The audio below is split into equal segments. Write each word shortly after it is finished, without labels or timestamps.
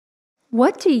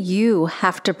What do you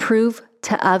have to prove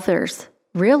to others?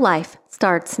 Real life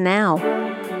starts now.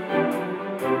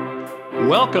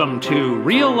 Welcome to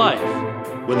Real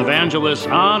Life with evangelists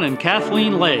Ann and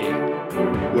Kathleen Lay,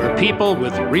 where people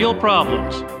with real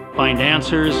problems find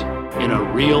answers in a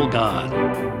real God.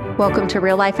 Welcome to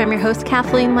Real Life. I'm your host,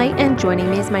 Kathleen Lay, and joining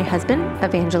me is my husband,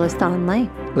 evangelist Ann Lay.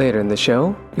 Later in the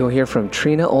show, you'll hear from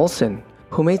Trina Olson,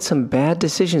 who made some bad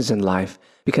decisions in life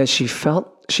because she felt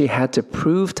she had to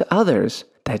prove to others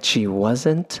that she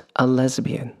wasn't a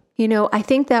lesbian. You know, I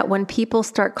think that when people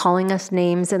start calling us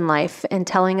names in life and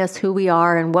telling us who we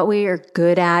are and what we are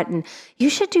good at, and you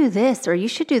should do this or you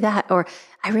should do that, or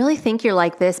I really think you're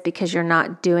like this because you're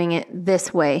not doing it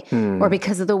this way, or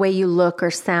because of the way you look or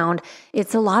sound,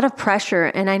 it's a lot of pressure.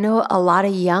 And I know a lot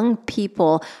of young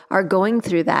people are going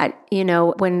through that. You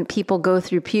know, when people go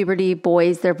through puberty,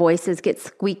 boys, their voices get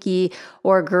squeaky,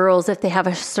 or girls, if they have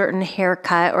a certain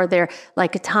haircut or they're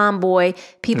like a tomboy,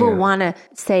 people want to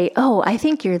say, oh, I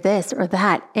think you're this or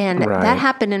that. And that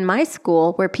happened in my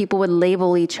school where people would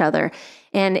label each other.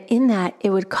 And in that, it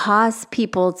would cause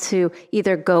people to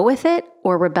either go with it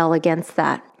or rebel against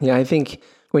that. Yeah, I think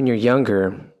when you're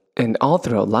younger and all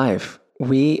throughout life,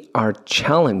 we are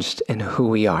challenged in who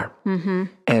we are. Mm-hmm.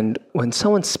 And when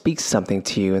someone speaks something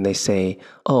to you and they say,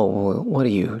 oh, well, what are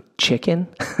you, chicken?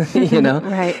 You know,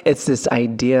 It's this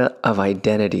idea of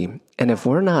identity. And if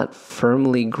we're not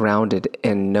firmly grounded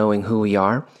in knowing who we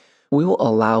are, we will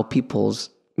allow people's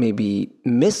maybe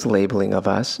mislabeling of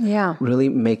us really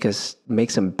make us make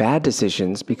some bad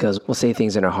decisions because we'll say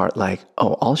things in our heart like,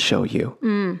 oh, I'll show you.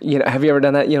 You know, have you ever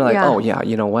done that? You know, like, oh yeah,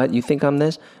 you know what? You think I'm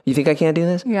this? You think I can't do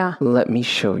this? Yeah. Let me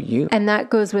show you. And that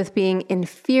goes with being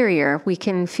inferior. We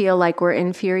can feel like we're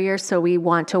inferior, so we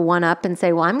want to one up and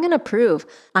say, well, I'm going to prove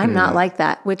I'm not like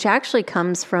that, which actually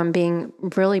comes from being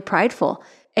really prideful.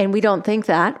 And we don't think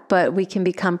that, but we can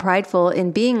become prideful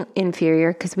in being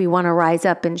inferior because we want to rise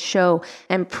up and show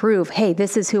and prove, hey,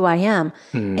 this is who I am.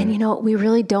 And you know, we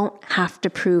really don't have to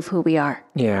prove who we are.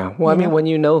 Yeah. Well, I mean, when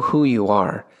you know who you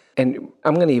are, and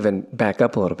I'm going to even back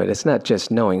up a little bit. It's not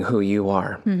just knowing who you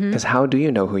are, because how do you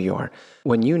know who you are?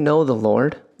 When you know the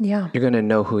Lord, you're going to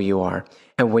know who you are.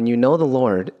 And when you know the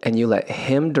Lord and you let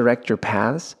Him direct your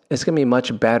paths, it's going to be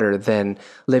much better than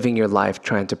living your life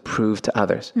trying to prove to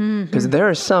others. Because there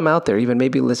are some out there, even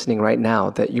maybe listening right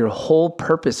now, that your whole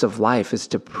purpose of life is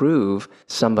to prove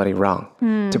somebody wrong.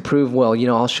 To prove, well, you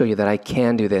know, I'll show you that I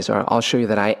can do this, or I'll show you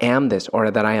that I am this,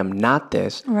 or that I am not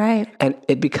this. Right. And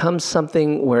it becomes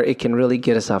something where it can really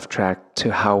get us off track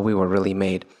to how we were really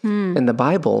made. In the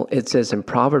Bible, it says in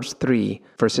Proverbs 3,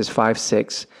 verses 5,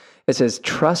 6, it says,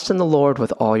 trust in the Lord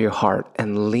with all your heart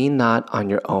and lean not on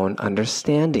your own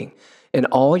understanding. In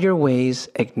all your ways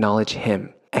acknowledge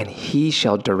Him, and He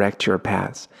shall direct your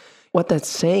paths. What that's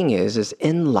saying is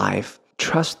in life,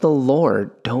 trust the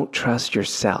Lord, don't trust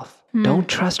yourself. Don't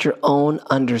trust your own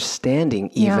understanding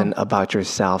even about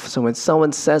yourself. So when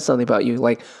someone says something about you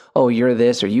like, oh, you're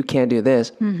this or you can't do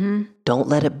this, don't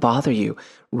let it bother you.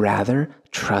 Rather,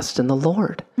 trust in the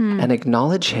Lord and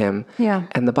acknowledge Him.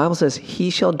 And the Bible says He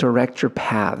shall direct your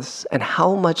paths. And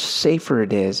how much safer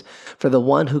it is for the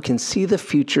one who can see the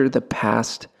future, the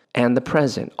past, and the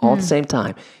present all at the same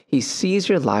time. He sees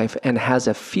your life and has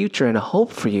a future and a hope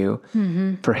for you,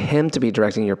 for Him to be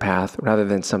directing your path rather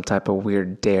than some type of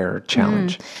weird dare or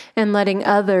challenge. And letting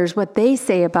others, what they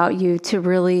say about you, to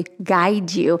really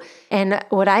guide you. And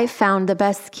what I found the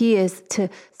best key is to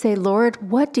say, Lord,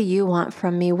 what do you want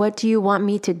from me? What do you want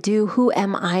me to do? Who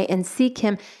am I? And seek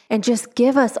Him and just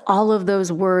give us all of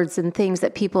those words and things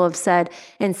that people have said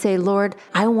and say, Lord,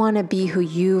 I want to be who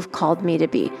you've called me to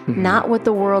be, not what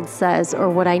the world says or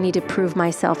what I need to prove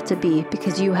myself to be,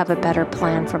 because you have a better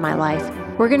plan for my life.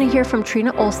 We're going to hear from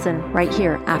Trina Olson right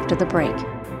here after the break.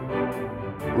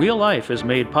 Real Life is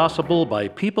made possible by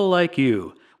people like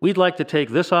you. We'd like to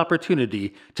take this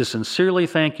opportunity to sincerely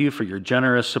thank you for your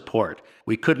generous support.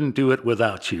 We couldn't do it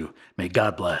without you. May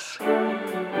God bless.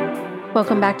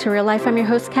 Welcome back to Real Life. I'm your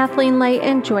host, Kathleen Lay,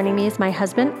 and joining me is my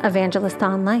husband, Evangelist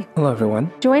Ann Lay. Hello,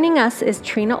 everyone. Joining us is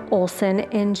Trina Olson,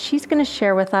 and she's going to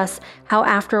share with us how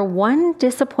after one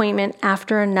disappointment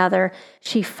after another,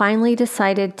 she finally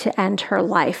decided to end her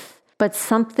life. But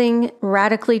something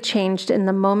radically changed in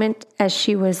the moment as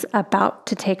she was about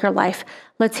to take her life.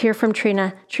 Let's hear from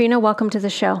Trina. Trina, welcome to the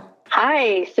show.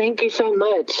 Hi, thank you so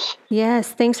much.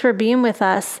 Yes, thanks for being with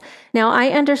us. Now, I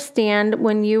understand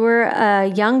when you were a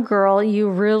young girl, you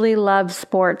really loved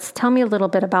sports. Tell me a little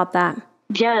bit about that.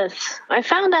 Yes, I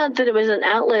found out that it was an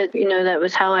outlet, that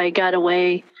was how I got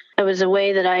away It was a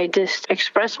way that I just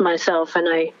expressed myself, and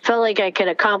I felt like I could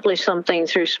accomplish something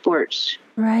through sports.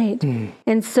 Right.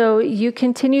 And so you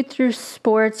continued through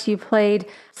sports. You played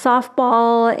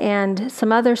softball and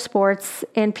some other sports,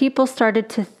 and people started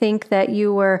to think that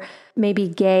you were maybe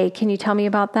gay. Can you tell me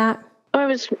about that? I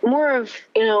was more of,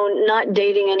 not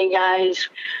dating any guys.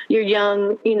 You're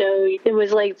young, it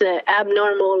was like the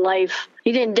abnormal life.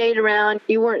 You didn't date around.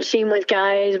 You weren't seen with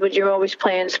guys, but you're always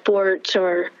playing sports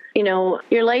or,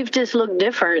 your life just looked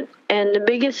different. And the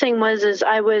biggest thing is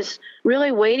I was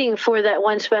really waiting for that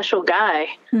one special guy.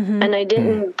 Mm-hmm. And I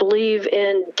didn't believe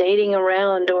in dating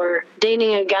around or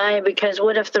dating a guy, because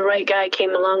what if the right guy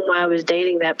came along while I was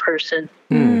dating that person?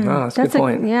 Oh, that's a good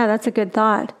point. Yeah, that's a good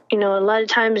thought. A lot of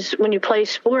times when you play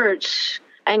sports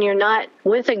and you're not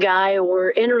with a guy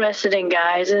or interested in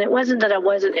guys, and it wasn't that I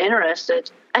wasn't interested.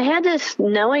 I had this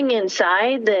knowing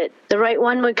inside that the right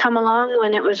one would come along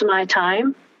when it was my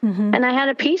time. Mm-hmm. And I had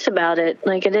a peace about it.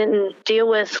 Like, I didn't deal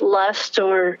with lust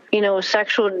or,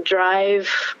 sexual drive.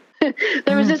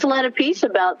 There was just a lot of peace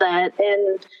about that.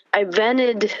 And I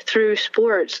vented through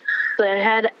sports. I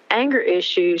had anger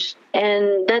issues.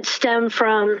 And that stemmed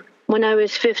from when I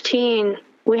was 15.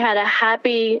 We had a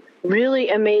happy, really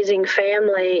amazing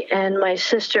family, and my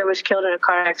sister was killed in a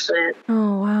car accident.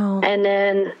 Oh, wow. And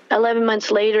then 11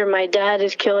 months later, my dad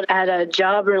is killed at a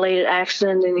job-related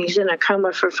accident, and he's in a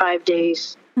coma for 5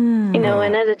 days.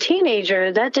 And as a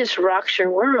teenager, that just rocks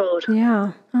your world.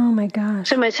 Yeah. Oh, my gosh.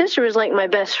 So my sister was like my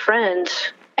best friend,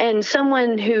 and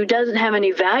someone who doesn't have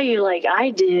any value like I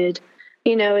did.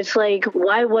 It's like,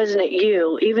 why wasn't it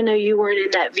you? Even though you weren't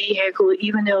in that vehicle,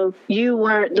 even though you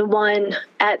weren't the one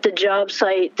at the job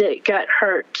site that got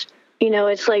hurt.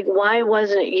 It's like, why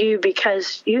wasn't it you?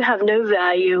 Because you have no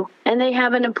value, and they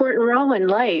have an important role in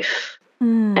life.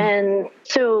 And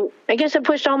so I guess I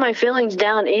pushed all my feelings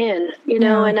down in,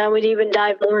 and I would even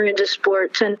dive more into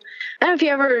sports. And I don't know if you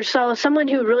ever saw someone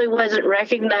who really wasn't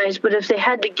recognized, but if they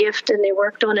had the gift and they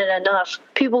worked on it enough,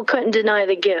 people couldn't deny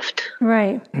the gift.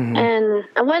 Right. Mm-hmm. And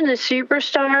I wasn't a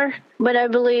superstar, but I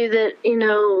believe that,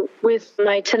 with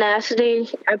my tenacity,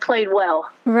 I played well.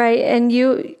 Right. And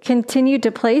you continued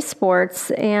to play sports,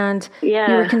 and you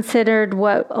were considered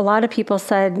what a lot of people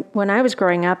said when I was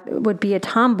growing up would be a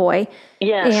tomboy.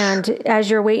 Yes. And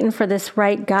as you're waiting for this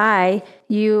right guy,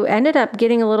 you ended up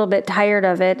getting a little bit tired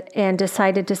of it and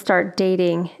decided to start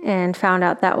dating, and found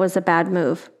out that was a bad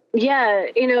move. Yeah,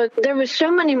 there was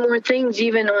so many more things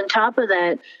even on top of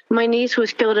that. My niece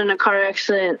was killed in a car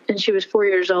accident, and she was 4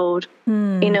 years old,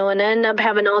 and I ended up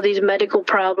having all these medical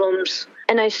problems.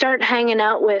 And I started hanging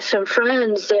out with some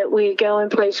friends that we go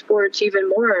and play sports even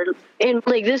more. And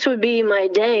this would be my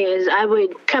day, is I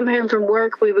would come home from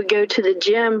work, we would go to the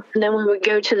gym, and then we would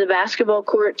go to the basketball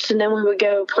courts, and then we would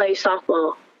go play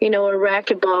softball, or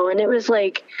racquetball. And it was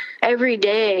like every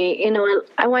day,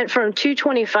 I went from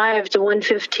 225 to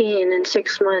 115 in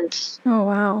 6 months. Oh,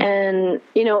 wow. And,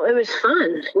 it was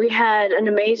fun. We had an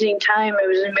amazing time. It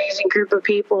was an amazing group of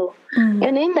people.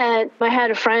 And in that, I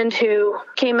had a friend who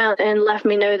came out and let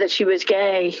me know that she was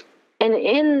gay. And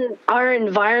in our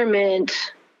environment,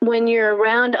 when you're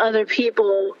around other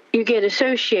people, you get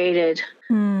associated.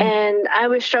 And I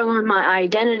was struggling with my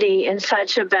identity in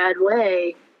such a bad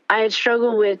way. I had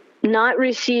struggled with not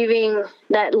receiving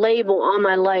that label on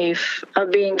my life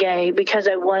of being gay, because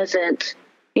I wasn't,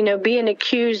 being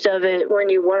accused of it when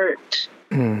you weren't.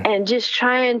 And just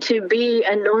trying to be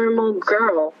a normal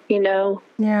girl,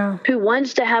 who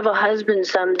wants to have a husband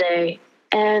someday.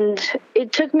 And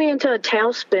it took me into a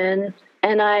tailspin,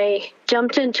 and I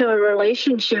jumped into a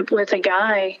relationship with a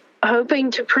guy,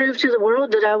 hoping to prove to the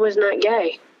world that I was not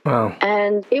gay. Wow.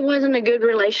 And it wasn't a good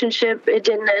relationship. It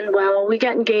didn't end well. We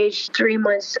got engaged 3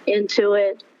 months into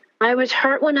it. I was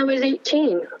hurt when I was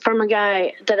 18 from a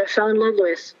guy that I fell in love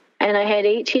with. And I had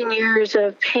 18 years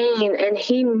of pain, and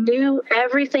he knew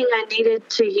everything I needed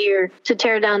to hear to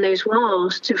tear down those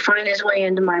walls to find his way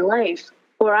into my life,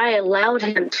 or I allowed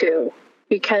him to.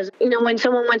 Because, when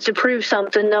someone wants to prove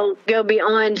something, they'll go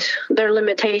beyond their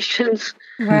limitations.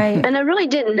 Right. And I really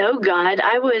didn't know God.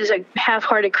 I was a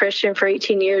half-hearted Christian for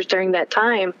 18 years during that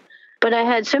time. But I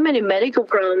had so many medical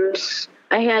problems.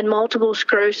 I had multiple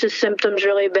sclerosis symptoms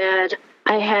really bad.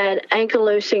 I had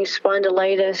ankylosing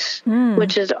spondylitis,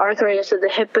 which is arthritis of the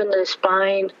hip and the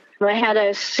spine. I had a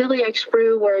celiac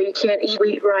sprue where you can't eat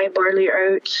wheat, rye, barley, or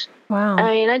oats. Wow. I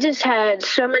mean, I just had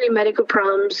so many medical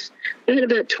problems. I had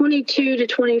about 22 to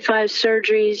 25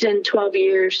 surgeries in 12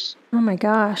 years. Oh, my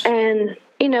gosh. And,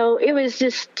 it was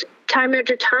just time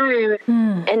after time.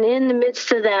 And in the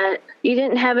midst of that, you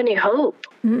didn't have any hope.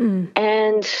 And,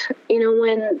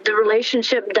 when the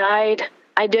relationship died,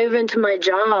 I dove into my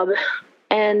job.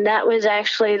 And that was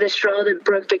actually the straw that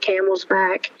broke the camel's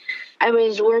back. I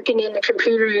was working in the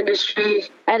computer industry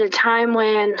at a time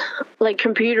when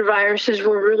computer viruses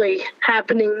were really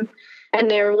happening and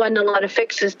there wasn't a lot of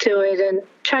fixes to it, and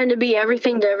trying to be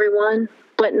everything to everyone,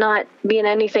 but not being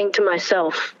anything to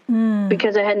myself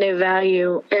because I had no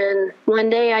value. And one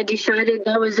day I decided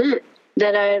that was it,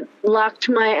 that I locked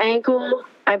my ankle,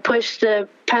 I pushed the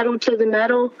pedal to the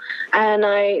metal, and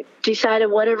I decided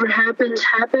whatever happens,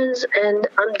 happens, and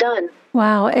I'm done.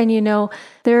 Wow. And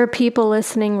there are people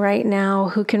listening right now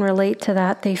who can relate to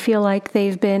that. They feel like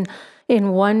they've been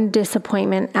in one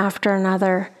disappointment after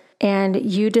another, and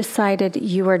you decided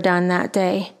you were done that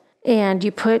day. And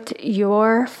you put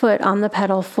your foot on the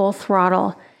pedal full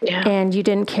throttle, and you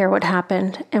didn't care what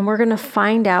happened. And we're going to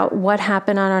find out what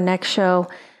happened on our next show.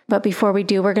 But before we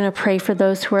do, we're going to pray for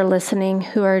those who are listening,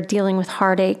 who are dealing with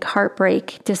heartache,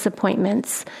 heartbreak,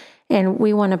 disappointments, and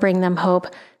we want to bring them hope.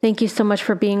 Thank you so much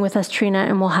for being with us, Trina,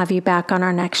 and we'll have you back on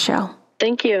our next show.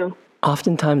 Thank you.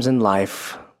 Oftentimes in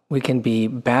life, we can be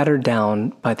battered down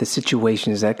by the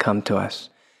situations that come to us.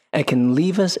 It can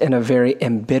leave us in a very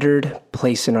embittered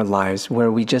place in our lives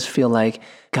where we just feel like,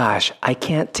 gosh, I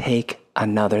can't take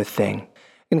another thing.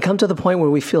 And come to the point where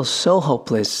we feel so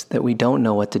hopeless that we don't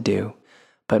know what to do.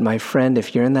 But my friend,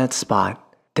 if you're in that spot,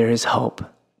 there is hope.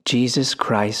 Jesus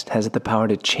Christ has the power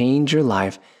to change your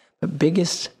life. The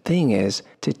biggest thing is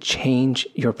to change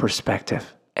your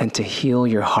perspective and to heal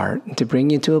your heart and to bring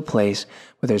you to a place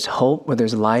where there's hope, where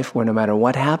there's life, where no matter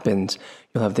what happens,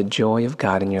 you'll have the joy of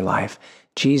God in your life.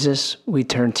 Jesus, we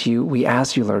turn to you. We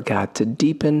ask you, Lord God, to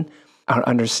deepen our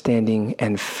understanding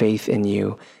and faith in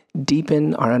you.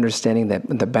 Deepen our understanding that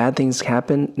when the bad things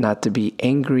happen, not to be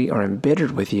angry or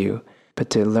embittered with you, but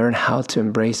to learn how to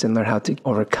embrace and learn how to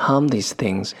overcome these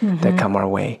things that come our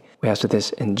way. We ask for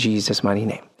this in Jesus' mighty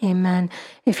name. Amen.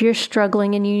 If you're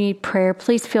struggling and you need prayer,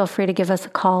 please feel free to give us a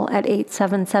call at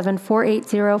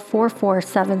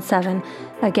 877-480-4477.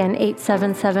 Again,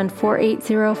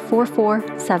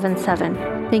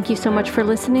 877-480-4477. Thank you so much for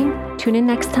listening. Tune in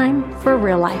next time for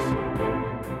Real Life.